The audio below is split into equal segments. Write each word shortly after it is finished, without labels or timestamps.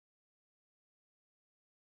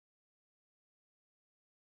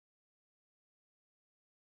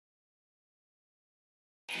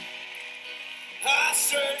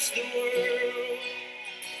searched the world,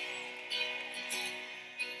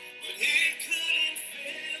 but it couldn't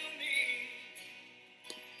fill me.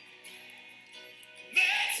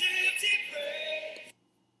 That's empty praise.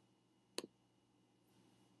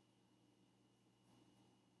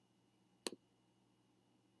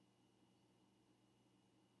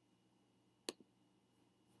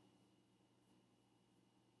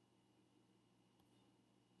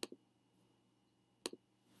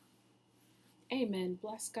 Amen.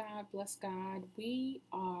 Bless God. Bless God. We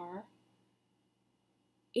are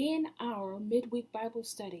in our midweek Bible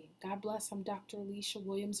study. God bless. I'm Dr. Alicia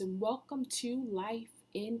Williams, and welcome to Life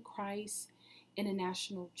in Christ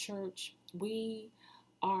International Church. We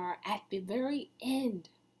are at the very end,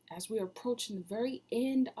 as we are approaching the very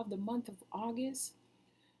end of the month of August.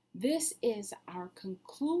 This is our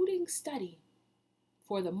concluding study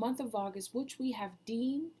for the month of August, which we have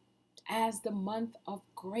deemed as the month of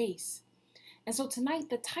grace. And so tonight,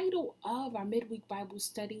 the title of our midweek Bible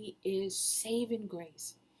study is Saving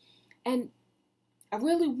Grace. And I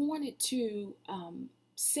really wanted to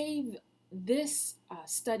save this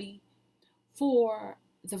study for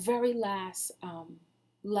the very last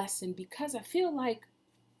lesson, because I feel like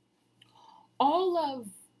all of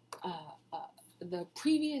the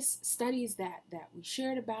previous studies that we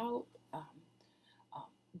shared about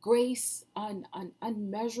grace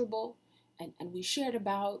unmeasurable, and we shared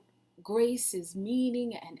about grace's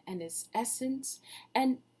meaning and its essence.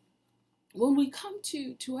 And when we come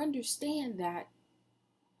to understand that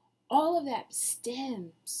all of that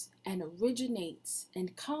stems and originates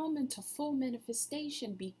and come into full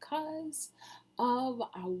manifestation because of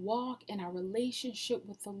our walk and our relationship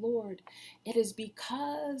with the Lord, it is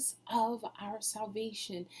because of our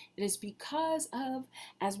salvation. It is because of,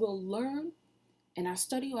 as we'll learn in our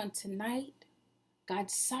study on tonight,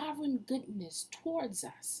 God's sovereign goodness towards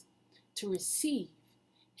us to receive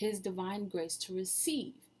His divine grace, to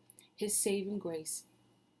receive His saving grace.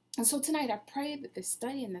 And so tonight I pray that this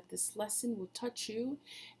study and that this lesson will touch you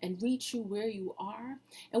and reach you where you are.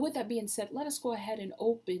 And with that being said, let us go ahead and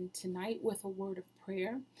open tonight with a word of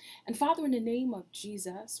prayer. And Father, in the name of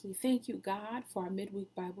Jesus, we thank you, God, for our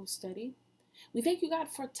midweek Bible study. We thank you, God,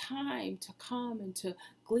 for time to come and to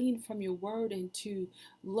glean from your word and to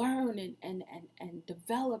learn and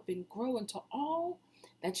develop and grow into all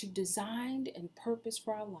that you've designed and purposed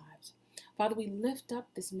for our lives. Father, we lift up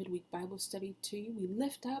this midweek Bible study to you. We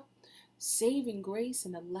lift up saving grace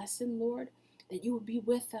and the lesson, Lord, that you would be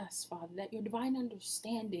with us, Father, that your divine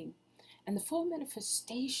understanding and the full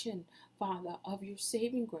manifestation, Father, of your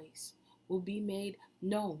saving grace will be made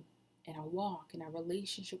known in our walk, in our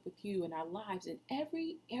relationship with you, in our lives, in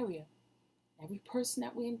every area, every person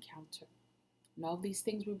that we encounter. And all these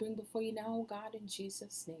things we bring before you now, God, in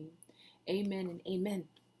Jesus' name. Amen and amen.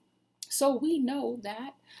 So we know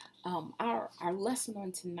that our lesson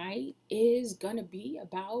on tonight is going to be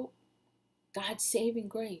about God's saving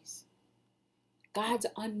grace, God's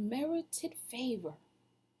unmerited favor,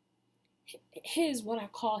 His, what I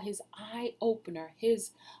call His eye opener,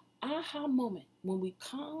 His aha moment, when we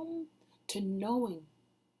come to knowing,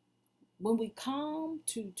 when we come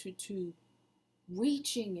to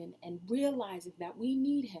reaching and realizing that we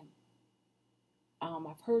need Him.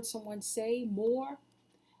 I've heard someone say more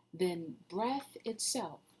than breath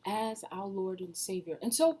itself as our Lord and Savior.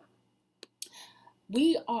 And so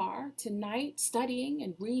we are tonight studying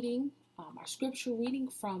and reading our scripture reading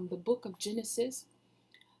from the book of Genesis.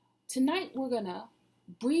 Tonight we're going to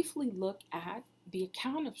briefly look at the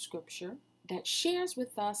account of scripture that shares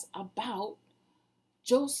with us about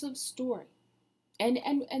Joseph's story. And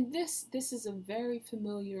this is a very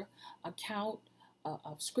familiar account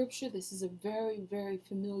of scripture. This is a very, very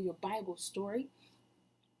familiar Bible story.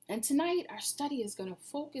 And tonight our study is going to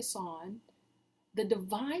focus on the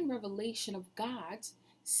divine revelation of God's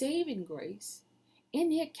saving grace in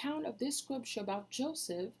the account of this scripture about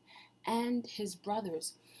Joseph and his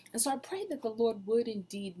brothers. And so I pray that the Lord would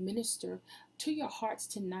indeed minister to your hearts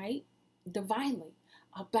tonight divinely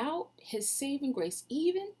about His saving grace,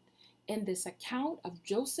 even in this account of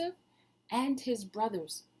Joseph and his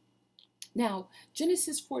brothers. Now,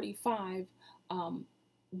 Genesis 45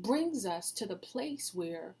 brings us to the place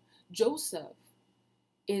where Joseph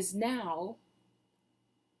is now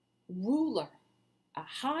ruler, a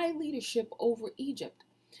high leadership over Egypt.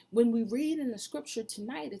 When we read in the scripture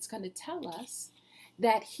tonight, it's going to tell us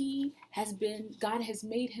that God has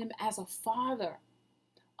made him as a father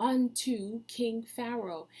unto King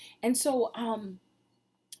Pharaoh. And so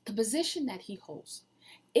the position that he holds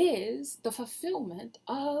is the fulfillment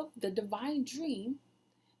of the divine dream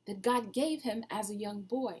that God gave him as a young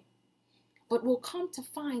boy. But we'll come to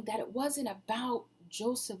find that it wasn't about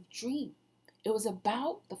Joseph's dream. It was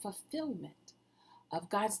about the fulfillment of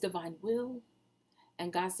God's divine will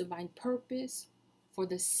and God's divine purpose for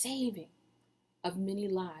the saving of many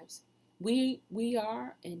lives. We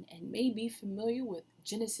are and may be familiar with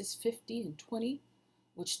Genesis 50 and 20,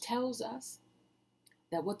 which tells us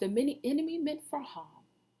that what the enemy meant for harm,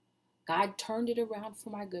 God turned it around for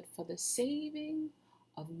my good, for the saving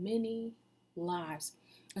of many lives.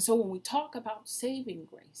 And so when we talk about saving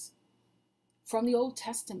grace from the Old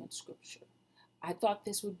Testament scripture, I thought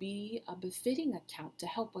this would be a befitting account to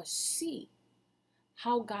help us see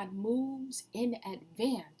how God moves in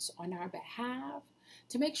advance on our behalf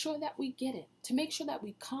to make sure that we get it, to make sure that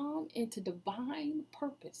we come into divine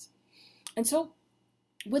purpose. And so,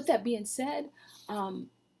 with that being said,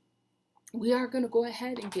 we are going to go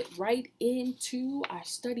ahead and get right into our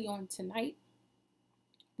study on tonight.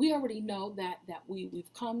 We already know that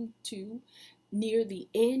we've come to near the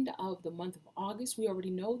end of the month of August. We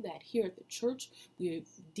already know that here at the church, we've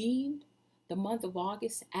deemed the month of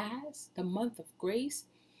August as the month of grace.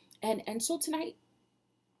 And so tonight,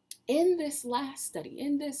 in this last study,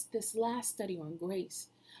 on grace,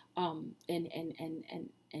 and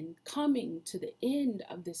coming to the end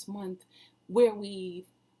of this month where we've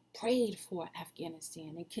prayed for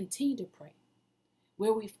Afghanistan and continue to pray,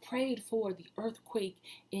 where we've prayed for the earthquake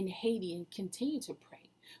in Haiti and continue to pray,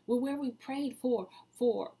 where we prayed for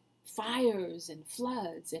fires and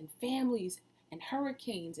floods and families and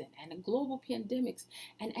hurricanes and global pandemics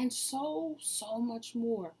and so much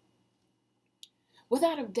more.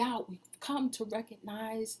 Without a doubt, we've come to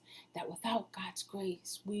recognize that without God's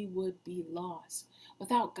grace, we would be lost.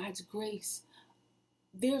 Without God's grace,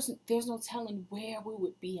 there's no telling where we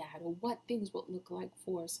would be at or what things would look like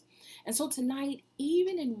for us. And so tonight,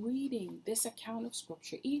 even in reading this account of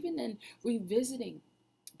scripture, even in revisiting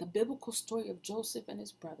the biblical story of Joseph and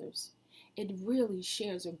his brothers, it really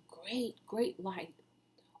shares a great light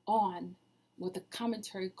on what the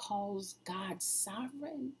commentary calls God's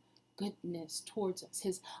sovereign goodness towards us,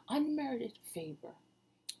 his unmerited favor,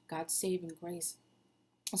 God's saving grace.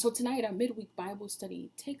 And so tonight, our midweek Bible study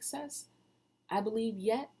takes us, I believe,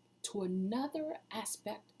 yet to another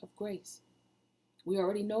aspect of grace. We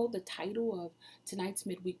already know the title of tonight's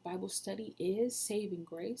midweek Bible study is Saving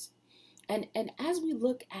Grace. And as we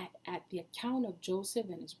look at the account of Joseph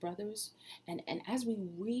and his brothers, and as we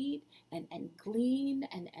read and glean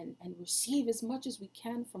and receive as much as we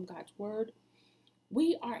can from God's word,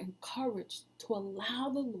 we are encouraged to allow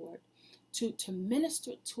the Lord to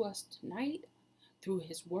minister to us tonight through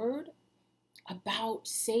his word about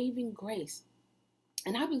saving grace.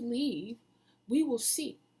 And I believe we will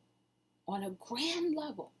see on a grand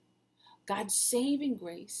level God's saving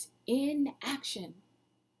grace in action.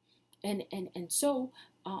 And so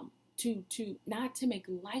to not to make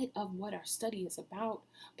light of what our study is about,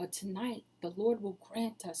 but tonight the Lord will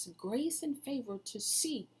grant us grace and favor to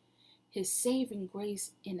see his saving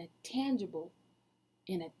grace in a tangible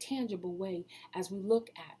way as we look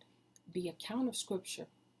at the account of scripture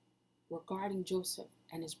regarding Joseph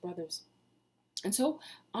and his brothers. And so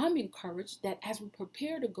I'm encouraged that as we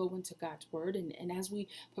prepare to go into God's word and as we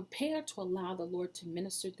prepare to allow the Lord to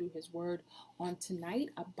minister through his word on tonight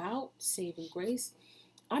about saving grace,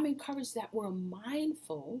 I'm encouraged that we're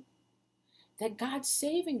mindful that God's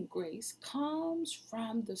saving grace comes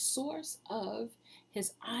from the source of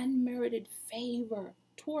his unmerited favor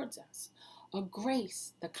towards us. A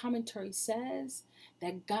grace, the commentary says,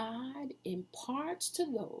 that God imparts to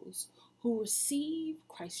those who receive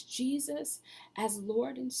Christ Jesus as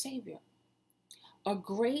Lord and Savior. A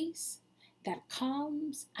grace that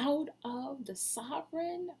comes out of the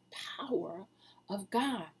sovereign power of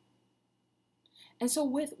God. And so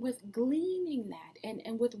with gleaning that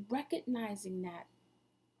and with recognizing that,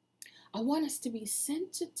 I want us to be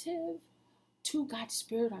sensitive to God's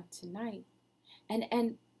Spirit on tonight.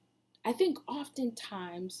 And I think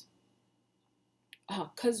oftentimes,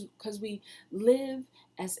 because we live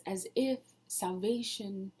as if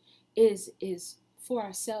salvation is for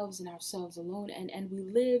ourselves and ourselves alone, and we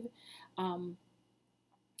live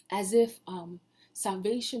as if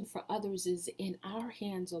salvation for others is in our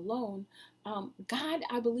hands alone. God,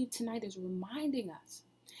 I believe tonight, is reminding us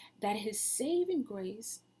that his saving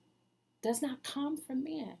grace does not come from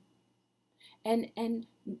man. And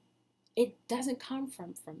it doesn't come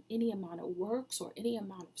from any amount of works or any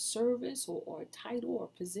amount of service or title or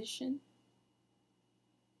position.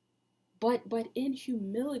 But in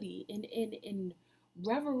humility, in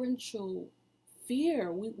reverential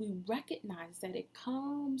fear, we recognize that it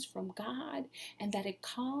comes from God and that it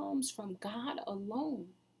comes from God alone.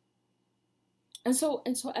 And so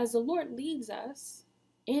as the Lord leads us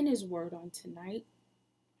in his word on tonight,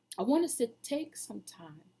 I want us to take some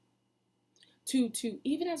time to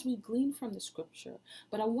even as we glean from the scripture,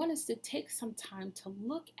 but I want us to take some time to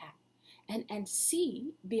look at and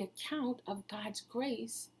see the account of God's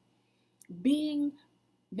grace being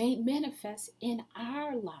made manifest in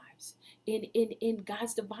our lives, in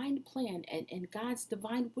God's divine plan and God's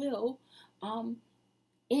divine will, um,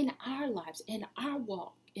 in our lives, in our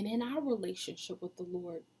walk, and in our relationship with the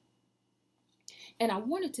Lord. And I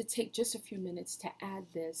wanted to take just a few minutes to add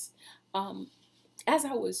this. As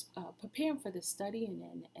I was preparing for this study,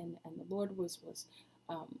 and the Lord was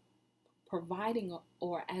um, providing,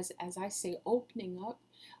 or as I say, opening up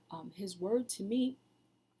His Word to me,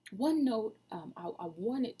 one note I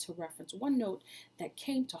wanted to reference, one note that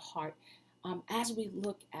came to heart as we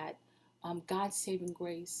look at God's saving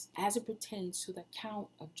grace as it pertains to the account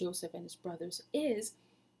of Joseph and his brothers is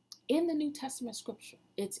in the New Testament scripture.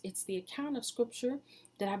 It's the account of scripture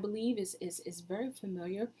that I believe is very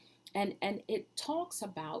familiar. And it talks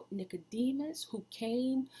about Nicodemus who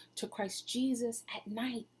came to Christ Jesus at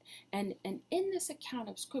night. And in this account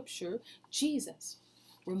of scripture, Jesus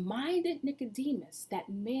reminded Nicodemus that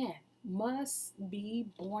man must be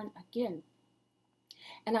born again.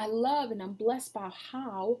 And I love and I'm blessed by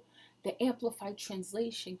how the Amplified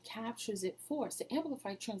Translation captures it for us. The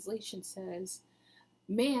Amplified Translation says,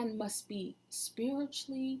 man must be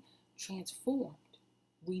spiritually transformed,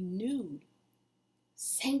 renewed,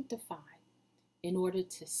 sanctified in order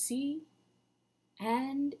to see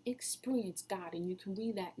and experience God. And you can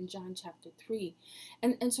read that in John chapter 3.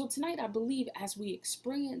 And so tonight, I believe as we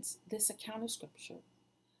experience this account of scripture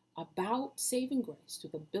about saving grace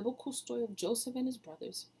through the biblical story of Joseph and his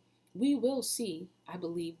brothers, we will see, I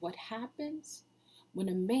believe, what happens when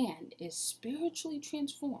a man is spiritually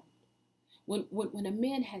transformed. When a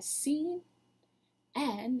man has seen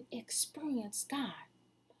and experienced God.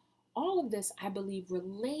 All of this, I believe,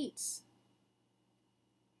 relates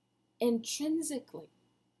intrinsically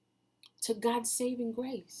to God's saving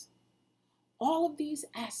grace. All of these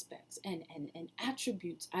aspects and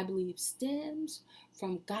attributes, I believe, stems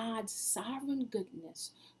from God's sovereign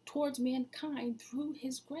goodness towards mankind through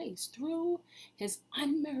his grace, through his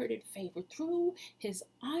unmerited favor, through his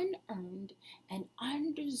unearned and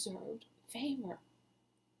undeserved favor.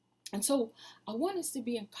 And so I want us to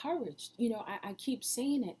be encouraged. I keep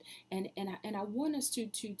saying it, and I want us to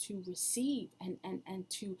receive and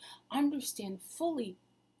to understand fully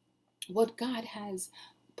what God has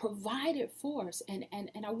provided for us. And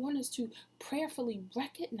I want us to prayerfully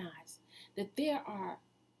recognize that there are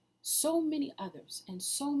so many others and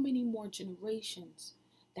so many more generations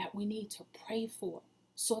that we need to pray for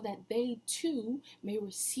so that they too may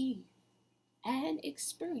receive and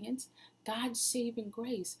experience God's saving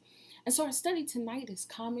grace. And so our study tonight is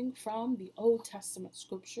coming from the Old Testament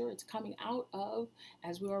scripture. It's coming out of,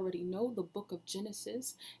 as we already know, the book of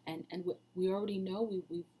Genesis. And we already know,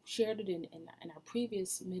 we've shared it in our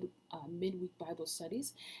previous midweek Bible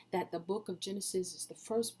studies, that the book of Genesis is the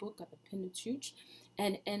first book of the Pentateuch.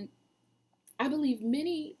 And I believe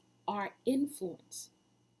many are influenced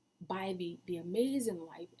by the amazing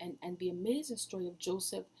life and the amazing story of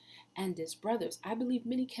Joseph and his brothers. I believe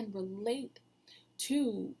many can relate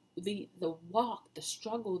to the walk, the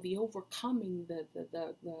struggle, the overcoming, the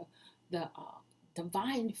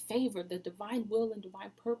divine favor, the divine will and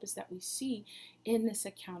divine purpose that we see in this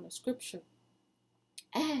account of scripture.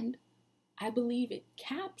 And I believe it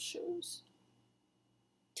captures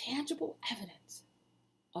tangible evidence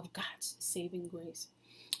of God's saving grace.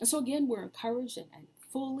 And so again, we're encouraged and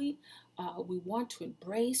fully we want to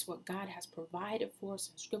embrace what God has provided for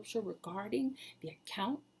us in scripture regarding the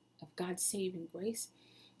account of God's saving grace.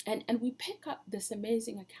 And we pick up this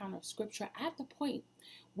amazing account of scripture at the point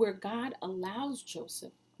where God allows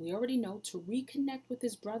Joseph, we already know, to reconnect with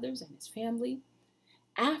his brothers and his family.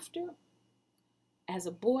 After, as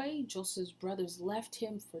a boy, Joseph's brothers left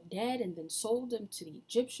him for dead and then sold him to the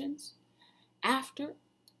Egyptians. After,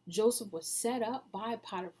 Joseph was set up by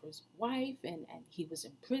Potiphar's wife and he was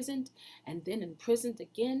imprisoned and then imprisoned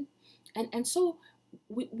again. And so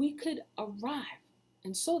we could arrive,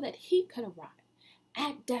 and so that he could arrive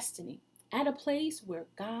at destiny, at a place where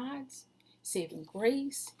God's saving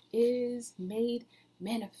grace is made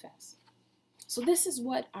manifest. So this is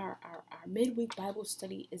what our midweek Bible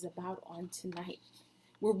study is about on tonight.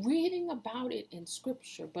 We're reading about it in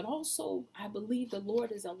scripture, but also I believe the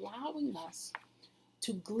Lord is allowing us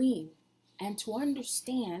to glean and to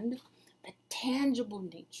understand the tangible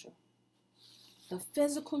nature, the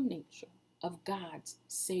physical nature of God's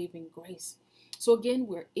saving grace. So again,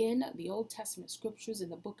 we're in the Old Testament scriptures in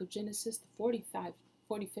the book of Genesis, the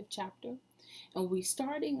 45th chapter. And we're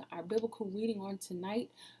starting our biblical reading on tonight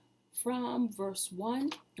from verse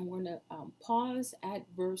 1, and we're going to pause at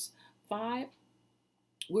verse 5.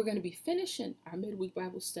 We're going to be finishing our midweek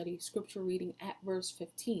Bible study scripture reading at verse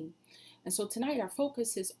 15. And so tonight our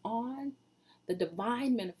focus is on the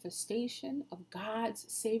divine manifestation of God's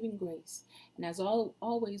saving grace. And as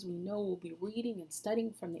always, we know we'll be reading and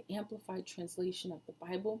studying from the Amplified translation of the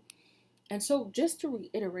Bible. And so just to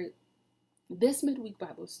reiterate, this midweek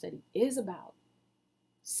Bible study is about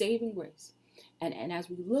saving grace. And as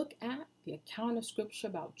we look at the account of scripture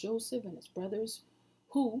about Joseph and his brothers,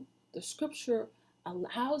 who the scripture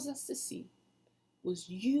allows us to see was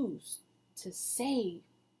used to save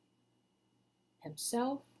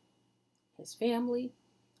himself, his family,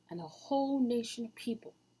 and a whole nation of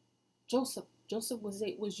people. Joseph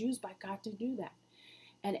was used by God to do that.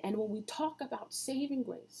 And when we talk about saving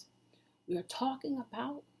grace, we are talking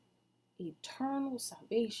about eternal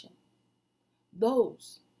salvation.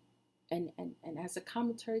 Those, and as the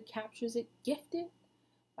commentary captures it, gifted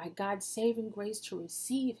by God's saving grace to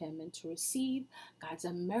receive him and to receive God's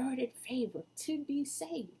unmerited favor to be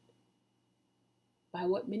saved by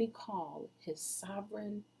what many call his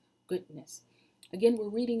sovereign goodness. Again, we're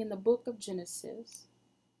reading in the book of Genesis,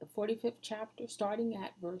 the 45th chapter, starting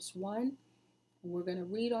at verse 1, and we're going to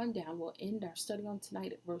read on down. We'll end our study on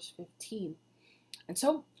tonight at verse 15. And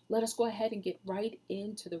so let us go ahead and get right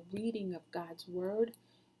into the reading of God's word.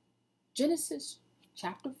 Genesis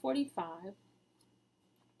chapter 45,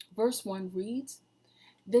 verse 1 reads,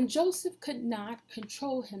 "Then Joseph could not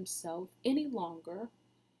control himself any longer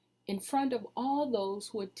in front of all those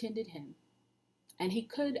who attended him, and he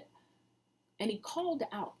called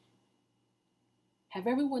out, 'Have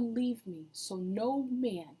everyone leave me.' So no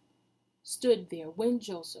man stood there when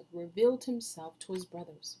Joseph revealed himself to his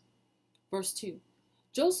brothers." Verse 2,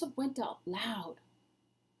 "Joseph went out loud,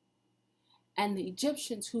 and the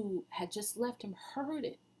Egyptians who had just left him heard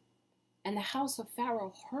it, and the house of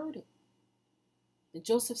Pharaoh heard it. Then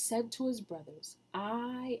Joseph said to his brothers,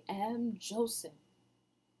 'I am Joseph.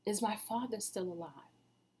 Is my father still alive?'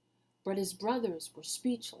 But his brothers were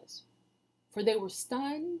speechless, for they were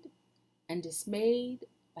stunned and dismayed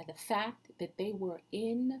by the fact that they were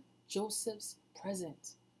in Joseph's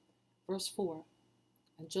presence." Verse 4,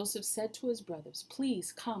 "And Joseph said to his brothers,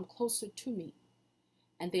 'Please come closer to me.'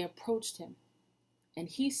 And they approached him. And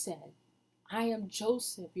he said, 'I am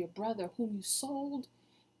Joseph, your brother, whom you sold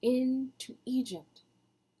into Egypt.'"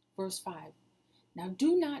 Verse 5, "Now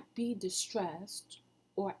do not be distressed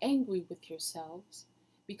or angry with yourselves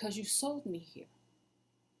because you sold me here.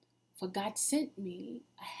 For God sent me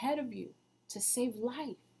ahead of you to save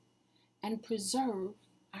life and preserve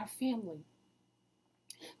our family."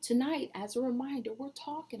 Tonight, as a reminder, we're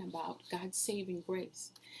talking about God's saving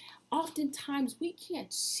grace. Oftentimes, we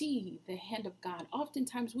can't see the hand of God.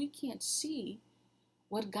 Oftentimes, we can't see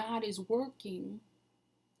what God is working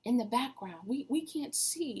in the background. We can't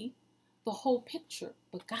see the whole picture,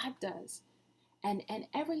 but God does. And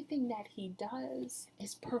everything that he does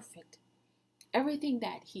is perfect. Everything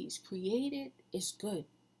that he's created is good.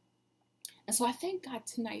 And so I thank God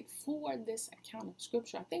tonight for this account of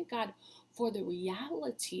scripture. I thank God for the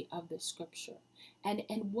reality of the scripture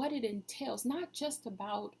and what it entails, not just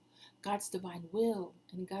about God's divine will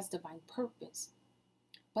and God's divine purpose,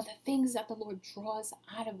 but the things that the Lord draws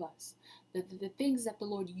out of us, the things that the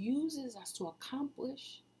Lord uses us to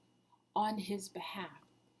accomplish on his behalf.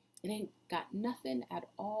 It ain't got nothing at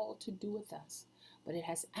all to do with us, but it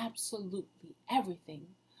has absolutely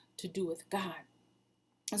everything to do with God.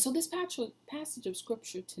 And so this passage of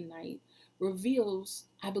scripture tonight reveals,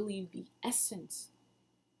 I believe, the essence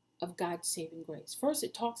of God's saving grace. First,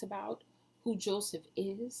 it talks about who Joseph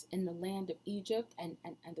is in the land of Egypt and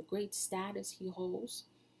the great status he holds.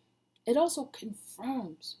 It also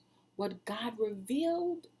confirms what God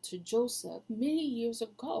revealed to Joseph many years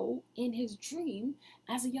ago in his dream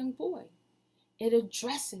as a young boy. It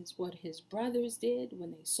addresses what his brothers did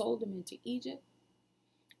when they sold him into Egypt.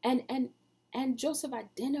 And Joseph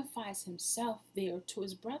identifies himself there to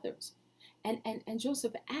his brothers. And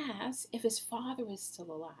Joseph asks if his father is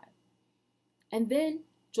still alive. And then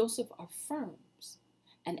Joseph affirms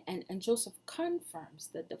and Joseph confirms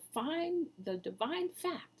the divine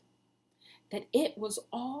fact that it was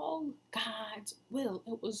all God's will.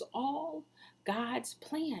 It was all God's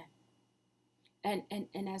plan. And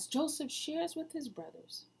as Joseph shares with his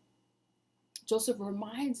brothers, Joseph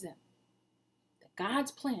reminds them that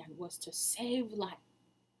God's plan was to save life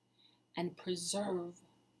and preserve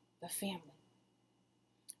the family.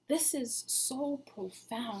 This is so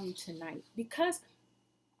profound tonight because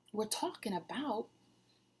we're talking about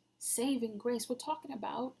saving grace. We're talking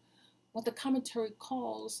about what the commentary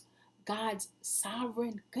calls God's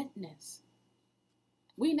sovereign goodness.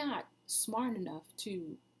 We're not smart enough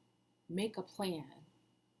to make a plan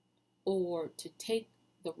or to take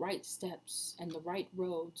the right steps and the right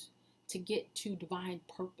roads to get to divine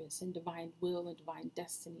purpose and divine will and divine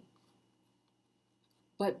destiny.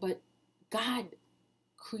 But God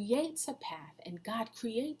creates a path and God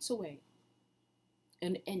creates a way.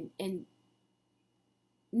 And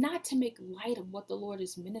not to make light of what the Lord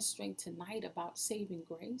is ministering tonight about saving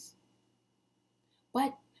grace,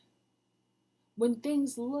 but when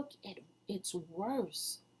things look at its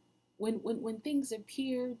worst, when things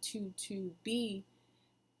appear to be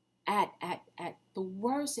at the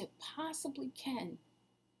worst it possibly can,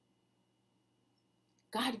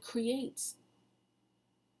 God creates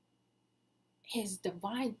his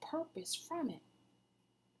divine purpose from it,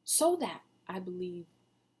 so that I believe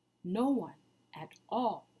no one at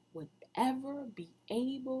all would ever be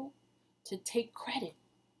able to take credit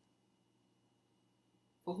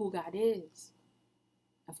for who God is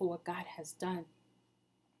and for what God has done.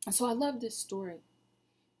 And so I love this story.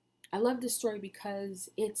 I love this story because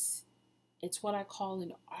it's what I call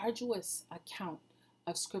an arduous account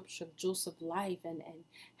of scripture, of Joseph's life, and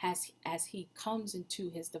as he comes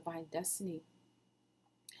into his divine destiny.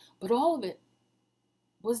 But all of it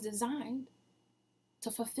was designed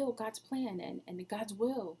to fulfill God's plan and God's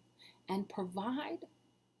will and provide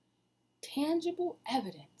tangible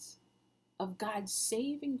evidence of God's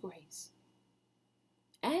saving grace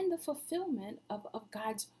and the fulfillment of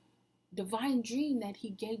God's divine dream that he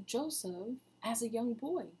gave Joseph as a young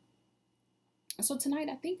boy. And so tonight,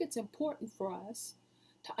 I think it's important for us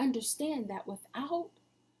to understand that without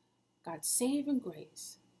God's saving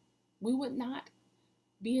grace, we would not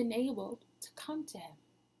be enabled to come to him.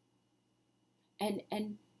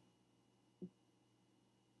 And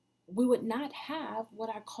we would not have what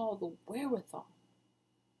I call the wherewithal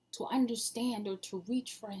to understand or to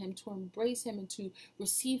reach for him, to embrace him, and to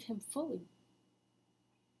receive him fully.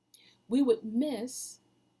 We would miss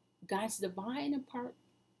God's divine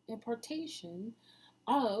impartation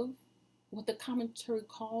of what the commentary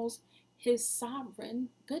calls his sovereign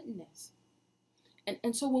goodness.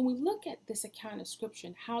 And so when we look at this account of scripture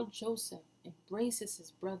and how Joseph embraces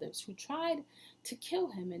his brothers who tried to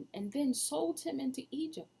kill him and then sold him into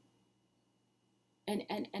Egypt,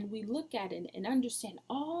 and we look at it and understand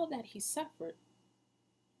all that he suffered,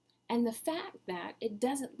 and the fact that it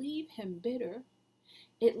doesn't leave him bitter,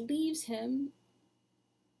 it leaves him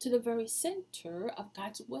to the very center of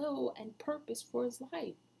God's will and purpose for his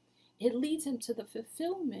life. It leads him to the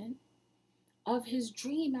fulfillment of his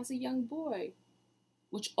dream as a young boy,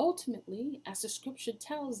 which ultimately, as the scripture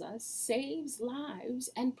tells us, saves lives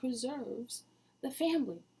and preserves the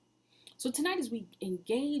family. So tonight, as we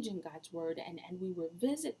engage in God's word and we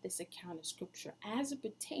revisit this account of scripture as it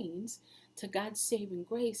pertains to God's saving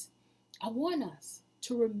grace, I want us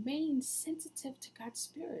to remain sensitive to God's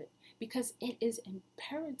spirit, because it is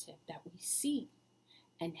imperative that we see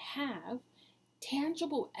and have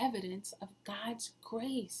tangible evidence of God's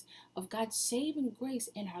grace, of God's saving grace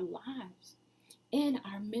in our lives, in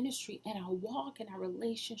our ministry, in our walk, in our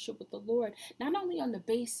relationship with the Lord, not only on the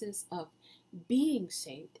basis of being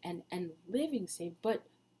saved and living saved, but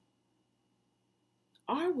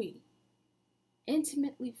are we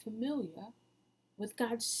intimately familiar with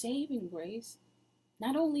God's saving grace,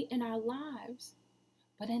 not only in our lives,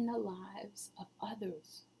 but in the lives of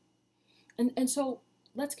others? And so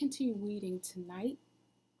let's continue reading tonight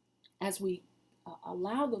as we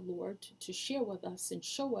allow the Lord to share with us and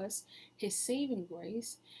show us his saving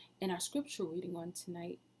grace in our scripture reading on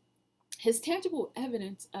tonight. His tangible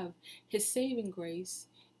evidence of his saving grace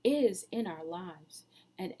is in our lives.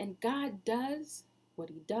 And God does what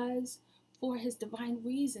he does for his divine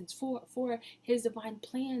reasons, for his divine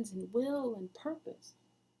plans and will and purpose.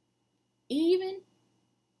 Even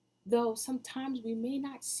though sometimes we may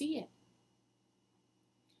not see it.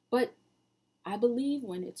 But I believe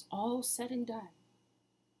when it's all said and done,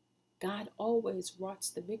 God always wrought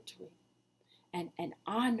the victory, and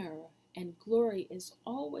honor and glory is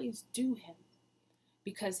always due him,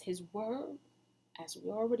 because his word, as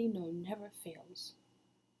we already know, never fails,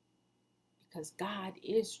 because God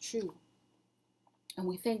is true, and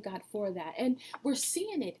we thank God for that. And we're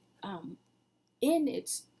seeing it in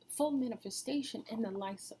its full manifestation in the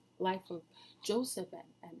life of Joseph,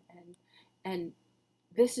 and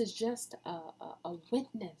this is just a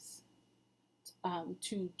witness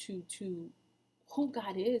to who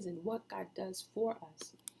God is and what God does for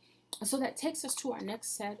us. And so that takes us to our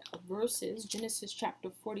next set of verses, Genesis chapter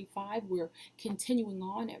 45. We're continuing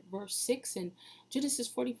on at verse 6, and Genesis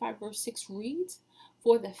 45 verse 6 reads,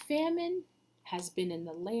 "For the famine has been in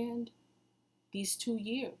the land these 2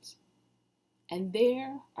 years. And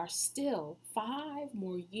there are still 5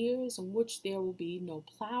 more years in which there will be no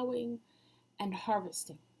plowing and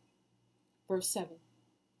harvesting. Verse 7.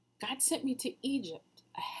 God sent me to Egypt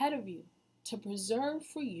ahead of you to preserve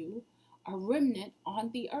for you a remnant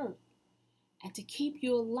on the earth and to keep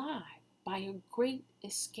you alive by a great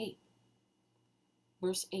escape.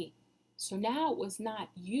 Verse 8. So now it was not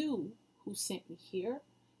you who sent me here,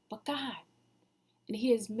 but God. And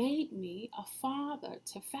he has made me a father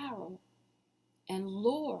to Pharaoh and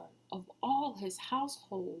Lord of all his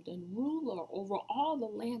household and ruler over all the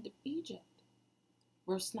land of Egypt.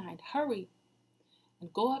 Verse 9. Hurry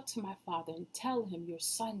and go up to my father and tell him your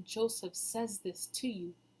son Joseph says this to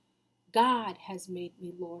you. God has made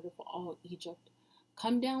me Lord of all Egypt.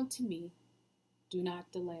 Come down to me. Do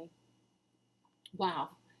not delay. Wow.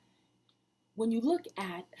 When you look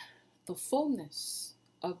at the fullness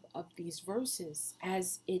of these verses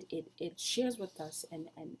as it shares with us and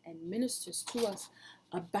ministers to us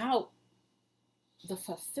about the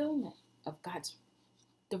fulfillment of God's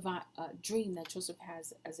divine dream that Joseph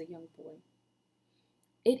has as a young boy,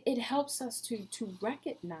 it helps us to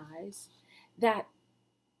recognize that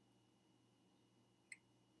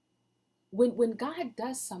when God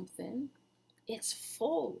does something, it's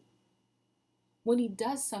full. When he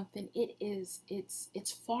does something,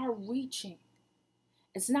 it's far reaching.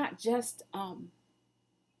 It's not just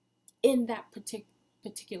in that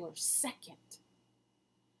particular second,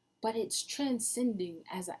 but it's transcending,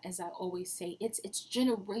 as I always say. It's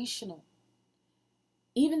generational.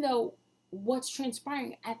 Even though what's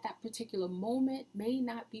transpiring at that particular moment may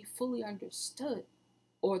not be fully understood,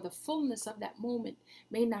 or the fullness of that moment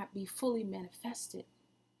may not be fully manifested,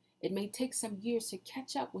 it may take some years to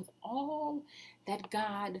catch up with all that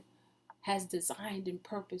God has designed and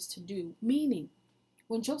purposed to do. Meaning,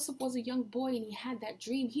 when Joseph was a young boy and he had that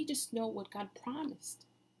dream, he just knew what God promised.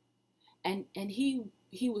 And he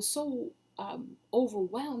was so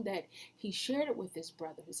overwhelmed that he shared it with his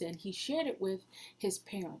brothers and he shared it with his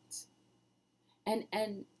parents.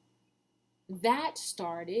 And that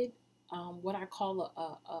started what I call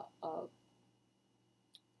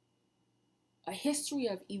a history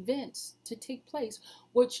of events to take place,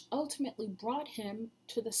 which ultimately brought him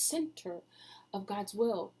to the center of God's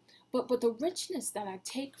will. But the richness that I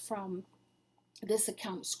take from this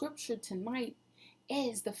account of scripture tonight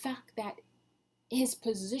is the fact that his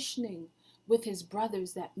positioning with his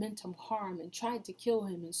brothers that meant him harm and tried to kill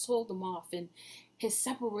him and sold him off, and his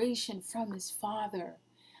separation from his father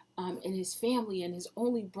and his family and his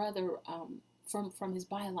only brother from his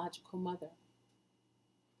biological mother.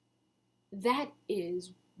 That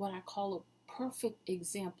is what I call a perfect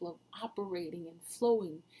example of operating and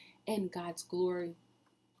flowing in God's glory.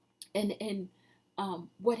 And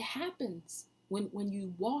what happens when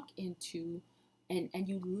you walk into and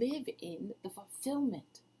you live in the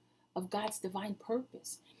fulfillment of God's divine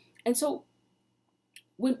purpose. And so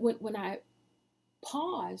when I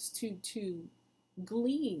pause to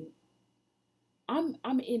glean,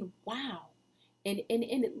 I'm in wow. And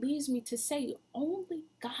it leads me to say only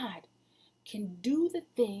God can do the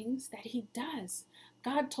things that he does.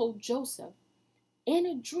 God told Joseph in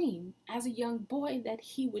a dream as a young boy that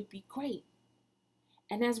he would be great.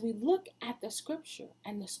 And as we look at the scripture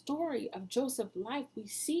and the story of Joseph's life, we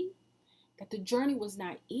see that the journey was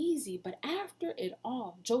not easy. But after it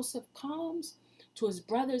all, Joseph comes to his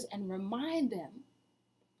brothers and remind them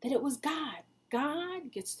that it was God.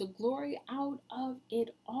 God gets the glory out of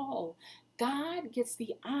it all. God gets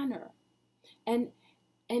the honor. And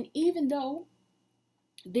even though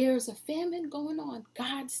there's a famine going on,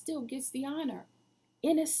 God still gets the honor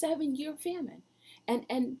in a 7-year famine.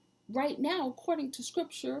 And right now, according to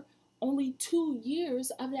scripture, only 2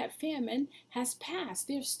 years of that famine has passed.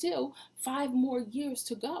 There's still 5 more years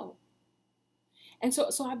to go. And so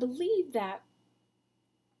I believe that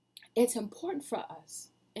it's important for us,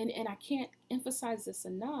 and I can't emphasize this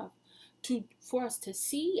enough, for us to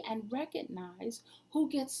see and recognize who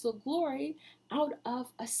gets the glory out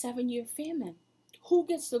of a 7-year famine. Who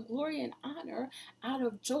gets the glory and honor out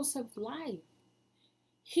of Joseph's life?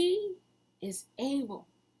 He is able,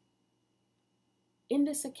 in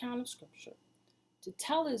this account of scripture, to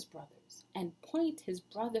tell his brothers and point his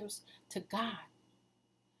brothers to God,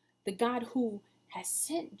 the God who has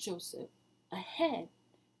sent Joseph ahead,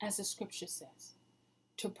 as the scripture says,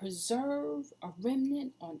 to preserve a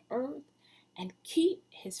remnant on earth and keep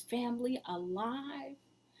his family alive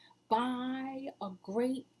by a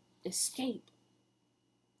great escape.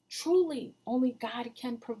 Truly, only God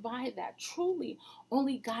can provide that. Truly,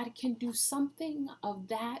 only God can do something of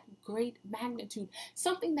that great magnitude.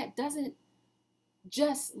 Something that doesn't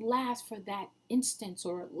just last for that instance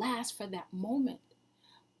or last for that moment,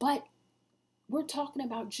 but we're talking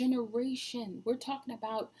about generation. We're talking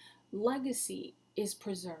about legacy is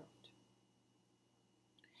preserved.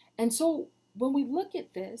 And so when we look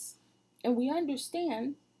at this and we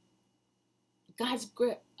understand God's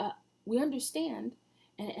grip, we understand,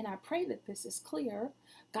 and I pray that this is clear,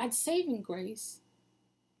 God's saving grace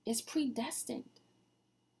is predestined.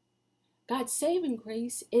 God's saving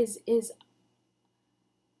grace is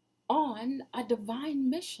on a divine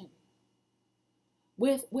mission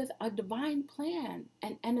with a divine plan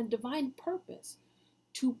and a divine purpose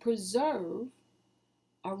to preserve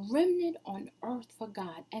a remnant on earth for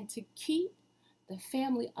God and to keep the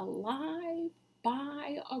family alive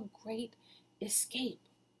by a great escape.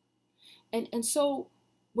 And so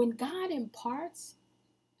when God imparts,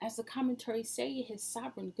 as the commentaries say, his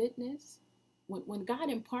sovereign goodness, when God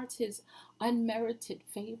imparts his unmerited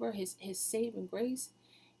favor, his saving grace,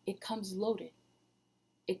 it comes loaded.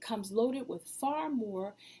 It comes loaded with far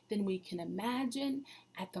more than we can imagine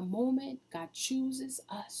at the moment God chooses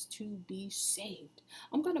us to be saved.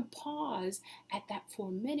 I'm going to pause at that for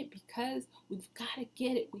a minute because we've got to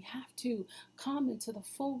get it. We have to come into the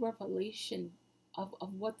full revelation of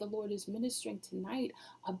what the Lord is ministering tonight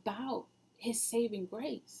about his saving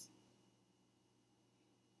grace.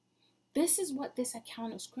 This is what this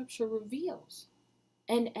account of scripture reveals.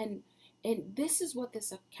 And this is what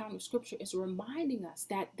this account of scripture is reminding us,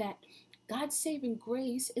 that God's saving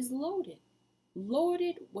grace is loaded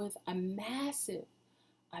with a massive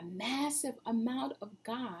amount of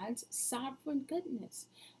God's sovereign goodness.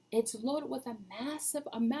 It's loaded with a massive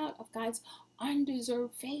amount of God's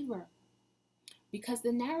undeserved favor, because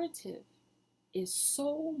the narrative is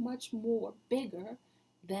so much more bigger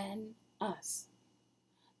than us.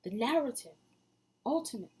 The narrative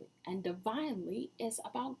ultimately and divinely is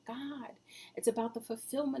about God. It's about the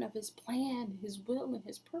fulfillment of his plan, his will, and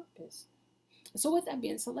his purpose. So with that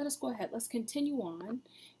being said, let us go ahead. Let's continue on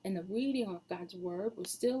in the reading of God's word. We're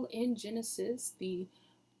still in Genesis, the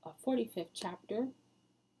 45th chapter.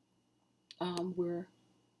 We're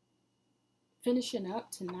finishing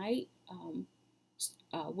up tonight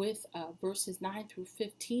with verses 9 through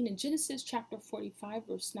 15. In Genesis chapter 45,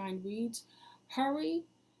 verse 9 reads, "Hurry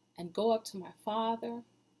and go up to my father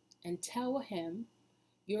and tell him,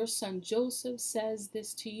 your son Joseph says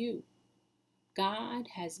this to you. God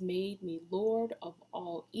has made me Lord of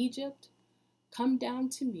all Egypt. Come down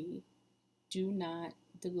to me. Do not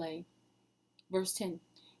delay." Verse 10,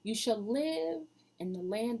 "You shall live in the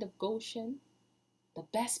land of Goshen, the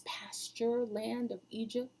best pasture land of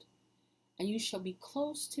Egypt, and you shall be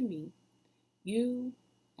close to me, you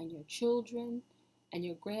and your children and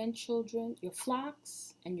your grandchildren, your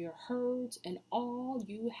flocks and your herds, and all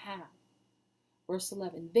you have." Verse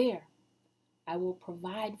 11, "There I will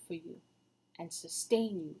provide for you and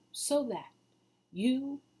sustain you, so that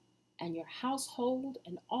you and your household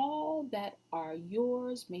and all that are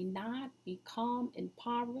yours may not become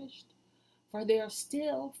impoverished, for there are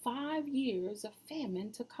still 5 years of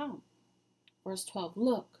famine to come." Verse 12,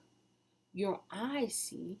 "Look, your eyes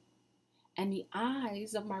see, and the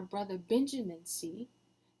eyes of my brother Benjamin see,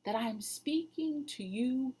 that I am speaking to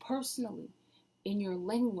you personally in your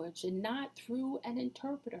language and not through an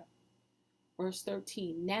interpreter." Verse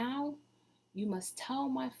 13, "Now you must tell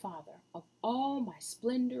my father of all my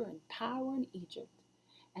splendor and power in Egypt,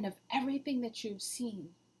 and of everything that you've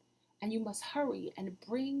seen, and you must hurry and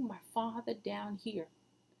bring my father down here."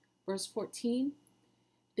 Verse 14,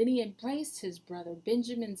 "Then he embraced his brother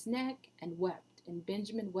Benjamin's neck and wept, and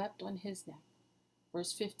Benjamin wept on his neck."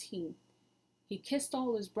 Verse 15, "He kissed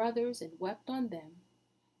all his brothers and wept on them,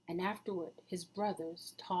 and afterward his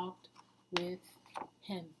brothers talked with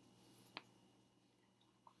him."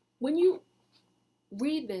 When you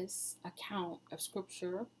read this account of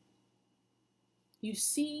scripture, you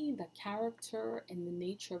see the character and the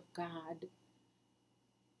nature of God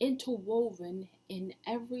interwoven in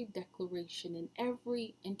every declaration, in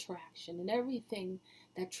every interaction, in everything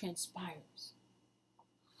that transpires.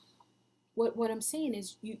 What I'm saying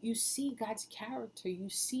is you see God's character, you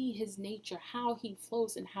see his nature, how he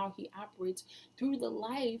flows and how he operates through the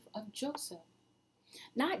life of Joseph.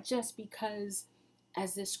 Not just because,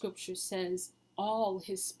 as this scripture says, all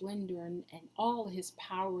his splendor and all his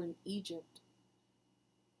power in Egypt.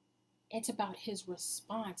 It's about his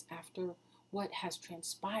response after what has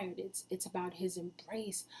transpired. It's about his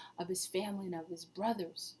embrace of his family and of his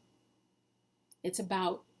brothers. It's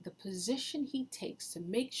about the position he takes to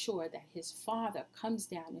make sure that his father comes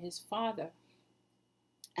down, and his father,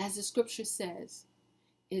 as the scripture says,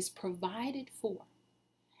 is provided for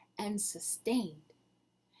and sustained.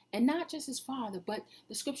 And not just his father, but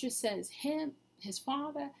the scripture says him, his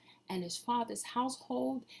father, and his father's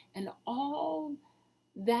household, and all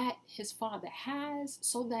that his father has,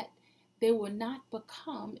 so that they will not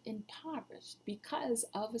become impoverished because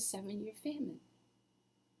of a 7-year famine.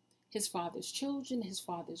 His father's children, his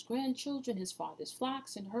father's grandchildren, his father's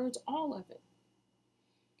flocks and herds, all of it.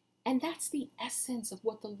 And that's the essence of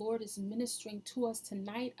what the Lord is ministering to us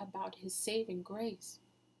tonight about his saving grace.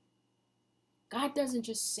 God doesn't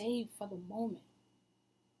just save for the moment,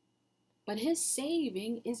 but his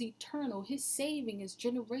saving is eternal. His saving is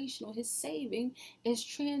generational. His saving is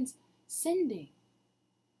transcending.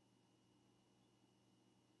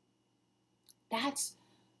 That's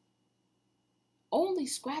only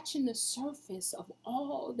scratching the surface of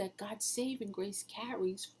all that God's saving grace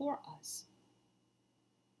carries for us.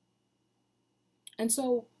 And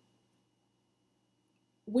so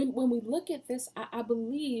when we look at this, I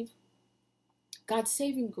believe God's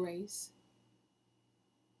saving grace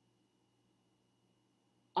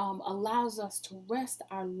allows us to rest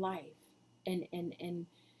our life and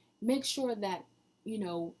make sure that, you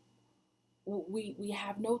know, we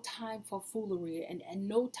have no time for foolery and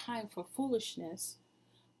no time for foolishness,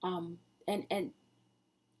 and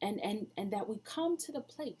that we come to the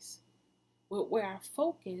place where our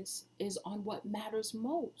focus is on what matters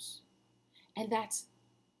most, and that's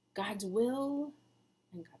God's will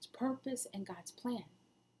and God's purpose and God's plan.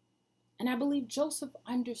 And I believe Joseph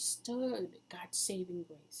understood God's saving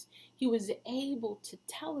grace. He was able to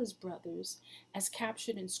tell his brothers, as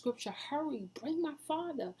captured in scripture, hurry, bring my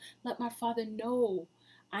father. Let my father know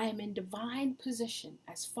I am in divine position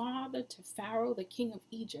as father to Pharaoh, the king of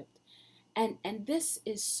Egypt. And this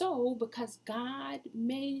is so because God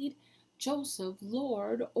made Joseph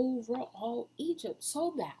Lord over all Egypt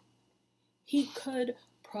so that he could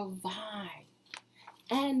provide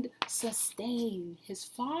and sustain his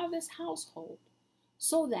father's household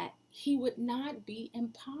so that he would not be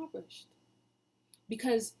impoverished.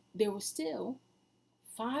 Because there were still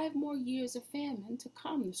 5 more years of famine to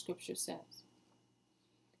come, the scripture says.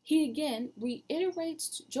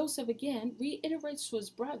 Joseph again reiterates to his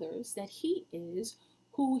brothers that he is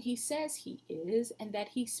who he says he is and that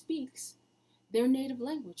he speaks their native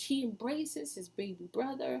language. He embraces his baby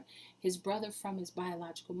brother, his brother from his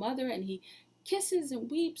biological mother, and he kisses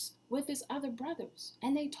and weeps with his other brothers,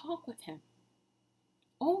 and they talk with him.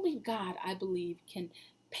 Only God, I believe, can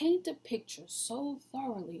paint a picture so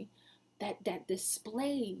thoroughly that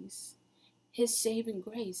displays his saving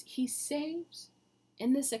grace. He saves,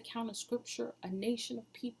 in this account of scripture, a nation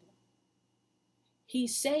of people. He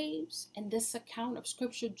saves, in this account of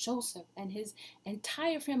scripture, Joseph and his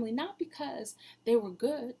entire family, not because they were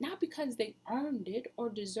good, not because they earned it or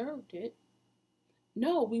deserved it.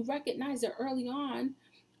 No, we recognize that early on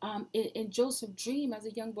in Joseph's dream as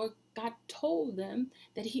a young boy, God told them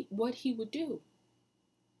that what he would do.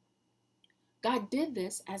 God did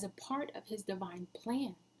this as a part of his divine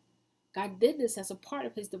plan. God did this as a part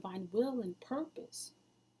of his divine will and purpose,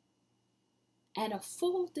 and a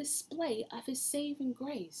full display of his saving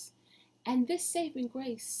grace. And this saving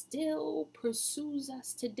grace still pursues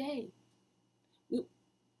us today.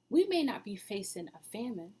 We may not be facing a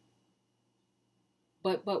famine,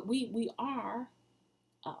 but we are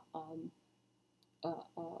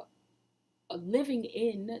living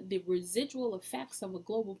in the residual effects of a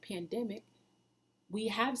global pandemic. We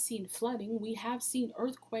have seen flooding, we have seen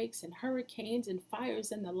earthquakes and hurricanes and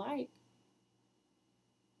fires and the like.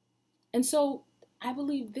 And so I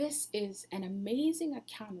believe this is an amazing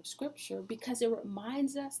account of scripture because it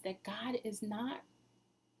reminds us that God is not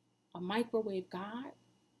a microwave God.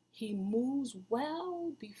 He moves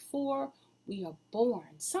well before we are born,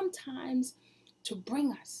 sometimes to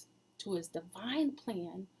bring us to his divine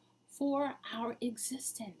plan for our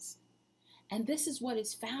existence. And this is what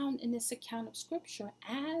is found in this account of scripture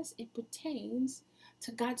as it pertains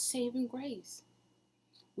to God's saving grace.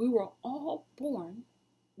 We were all born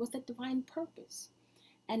with a divine purpose,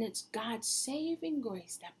 and it's God's saving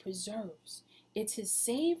grace that preserves. It's his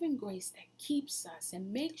saving grace that keeps us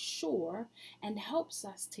and makes sure and helps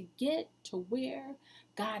us to get to where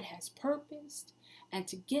God has purposed and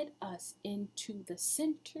to get us into the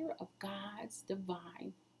center of God's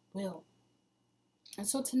divine will. And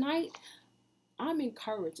so tonight, I'm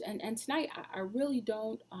encouraged. And tonight, I really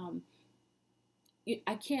don't,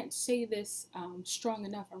 I can't say this strong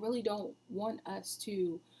enough. I really don't want us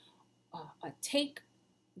to take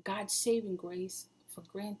God's saving grace for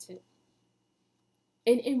granted.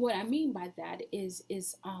 And what I mean by that is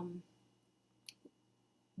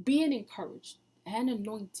being encouraged and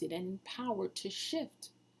anointed and empowered to shift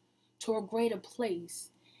to a greater place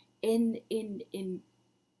in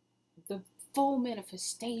full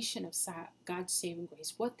manifestation of God's saving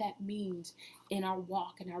grace, what that means in our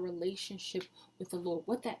walk and our relationship with the Lord,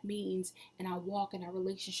 what that means in our walk and our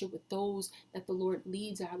relationship with those that the Lord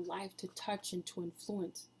leads our life to touch and to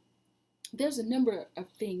influence. There's a number of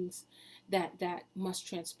things that must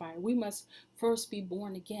transpire. We must first be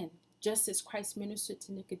born again, just as Christ ministered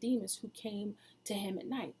to Nicodemus, who came to him at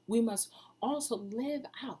night. We must also live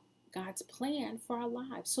out God's plan for our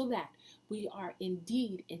lives so that we are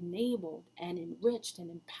indeed enabled and enriched and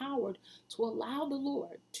empowered to allow the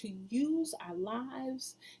Lord to use our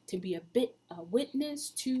lives to be a witness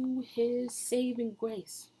to his saving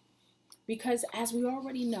grace. Because as we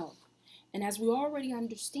already know, and as we already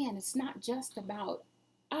understand, it's not just about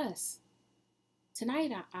us.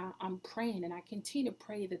 Tonight, I'm praying, and I continue to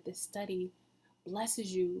pray that this study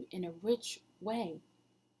blesses you in a rich way,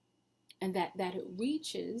 and that it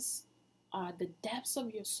reaches the depths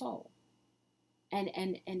of your soul, and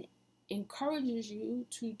encourages you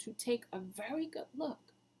to take a very good look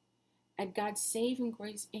at God's saving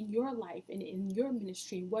grace in your life and in your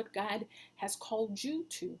ministry, and what God has called you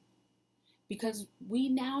to. Because we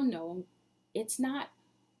now know it's not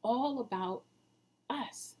all about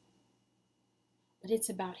us, but it's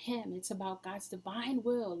about him. It's about God's divine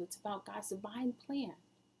will. It's about God's divine plan.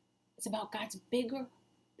 It's about God's bigger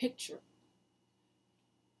picture.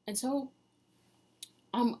 And so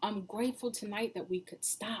I'm grateful tonight that we could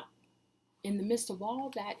stop in the midst of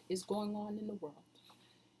all that is going on in the world,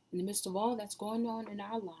 in the midst of all that's going on in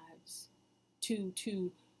our lives,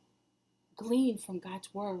 to glean from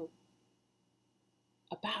God's word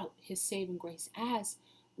about his saving grace, as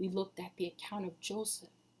we looked at the account of Joseph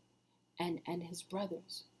and his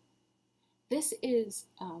brothers. This is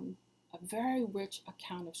a very rich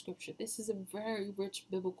account of scripture. This is a very rich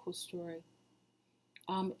biblical story.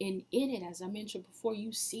 In it, as I mentioned before,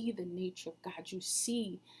 you see the nature of God. You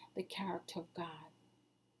see the character of God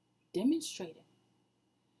demonstrated.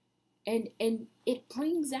 And it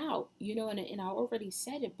brings out, and I already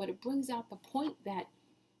said it, but it brings out the point that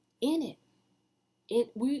in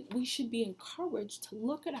it, we should be encouraged to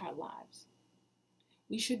look at our lives.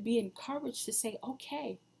 We should be encouraged to say,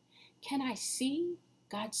 okay, can I see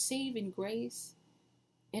God's saving grace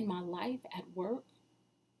in my life at work?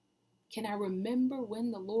 Can I remember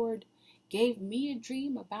when the Lord gave me a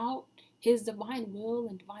dream about his divine will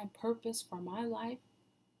and divine purpose for my life?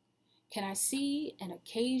 Can I see an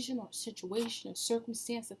occasion or situation or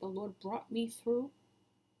circumstance that the Lord brought me through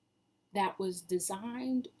that was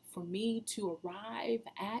designed for me to arrive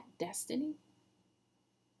at destiny?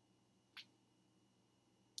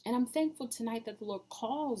 And I'm thankful tonight that the Lord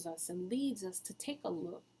calls us and leads us to take a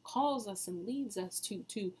look, calls us and leads us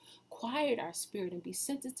to quiet our spirit and be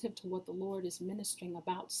sensitive to what the Lord is ministering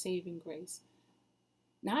about saving grace.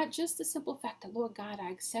 Not just the simple fact that, Lord God, I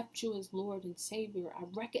accept you as Lord and Savior. I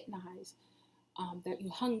recognize that you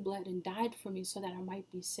hung, bled, and died for me so that I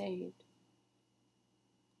might be saved.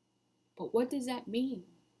 But what does that mean?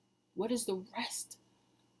 What is the rest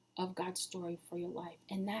of God's story for your life?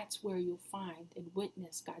 And that's where you'll find and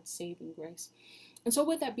witness God's saving grace. And so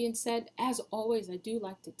with that being said, as always, I do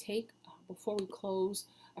like to take, before we close,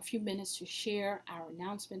 a few minutes to share our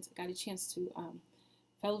announcements. I got a chance to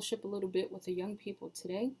fellowship a little bit with the young people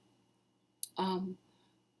today.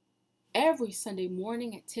 Every Sunday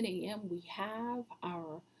morning at 10 a.m. we have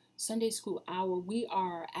our Sunday school hour. We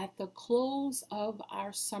are at the close of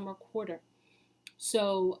our summer quarter.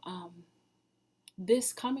 So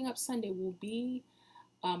this coming up Sunday will be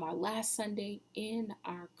our last Sunday in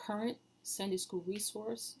our current Sunday school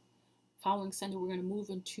resource. Following Sunday, we're going to move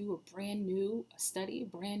into a brand new study, a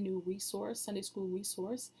brand new resource, Sunday school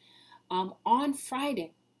resource. On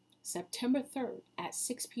Friday, September 3rd at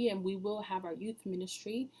 6 p.m., we will have our youth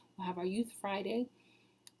ministry. We'll have our Youth Friday.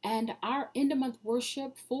 And our end-of-month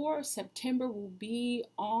worship for September will be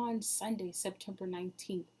on Sunday, September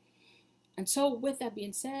 19th. And so with that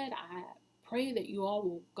being said, I pray that you all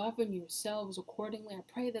will govern yourselves accordingly. I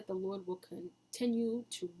pray that the Lord will continue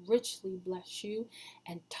to richly bless you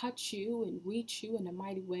and touch you and reach you in a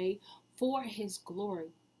mighty way for his glory.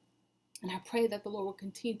 And I pray that the Lord will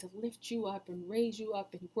continue to lift you up and raise you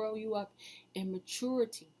up and grow you up in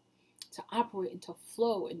maturity to operate and to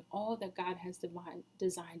flow in all that God has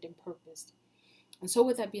designed and purposed. And so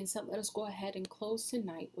with that being said, let us go ahead and close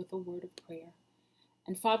tonight with a word of prayer.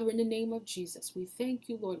 And Father, in the name of Jesus, we thank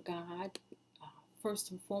you, Lord God,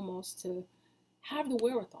 first and foremost, to have the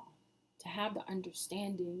wherewithal, to have the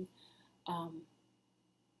understanding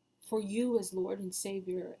for you as Lord and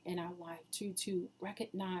Savior in our life, to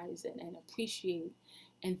recognize and appreciate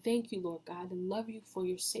and thank you, Lord God, and love you for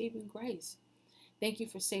your saving grace. Thank you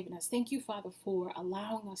for saving us. Thank you, Father, for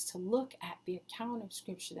allowing us to look at the account of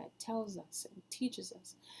Scripture that tells us and teaches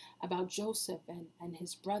us about Joseph and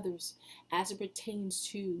his brothers as it pertains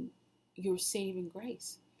to your saving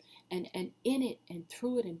grace. And in it and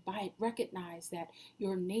through it and by it, recognize that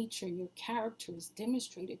your nature and your character is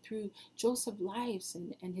demonstrated through Joseph's lives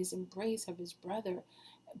and his embrace of his brothers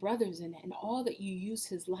and all that you use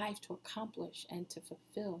his life to accomplish and to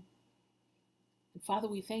fulfill. And Father,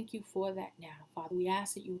 we thank you for that now. Father, we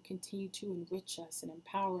ask that you would continue to enrich us and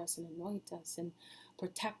empower us and anoint us and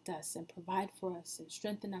protect us and provide for us and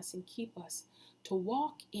strengthen us and keep us to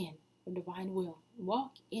walk in your divine will,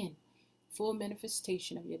 walk in full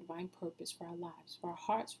manifestation of your divine purpose for our lives, for our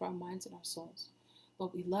hearts, for our minds, and our souls.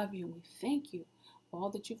 Lord, we love you and we thank you for all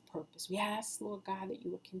that you've purposed. We ask, Lord God, that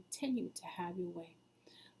you will continue to have your way.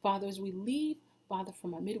 Father, as we leave, Father,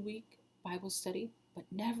 from our midweek Bible study, but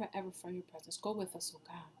never ever from your presence, go with us, oh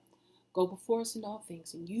God. Go before us in all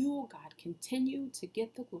things, and you, oh God, continue to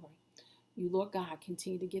get the glory. You, Lord God,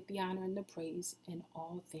 continue to get the honor and the praise in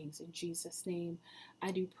all things. In Jesus' name,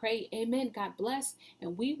 I do pray. Amen. God bless.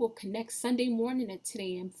 And we will connect Sunday morning at 10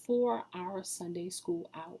 a.m. for our Sunday school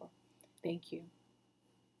hour. Thank you.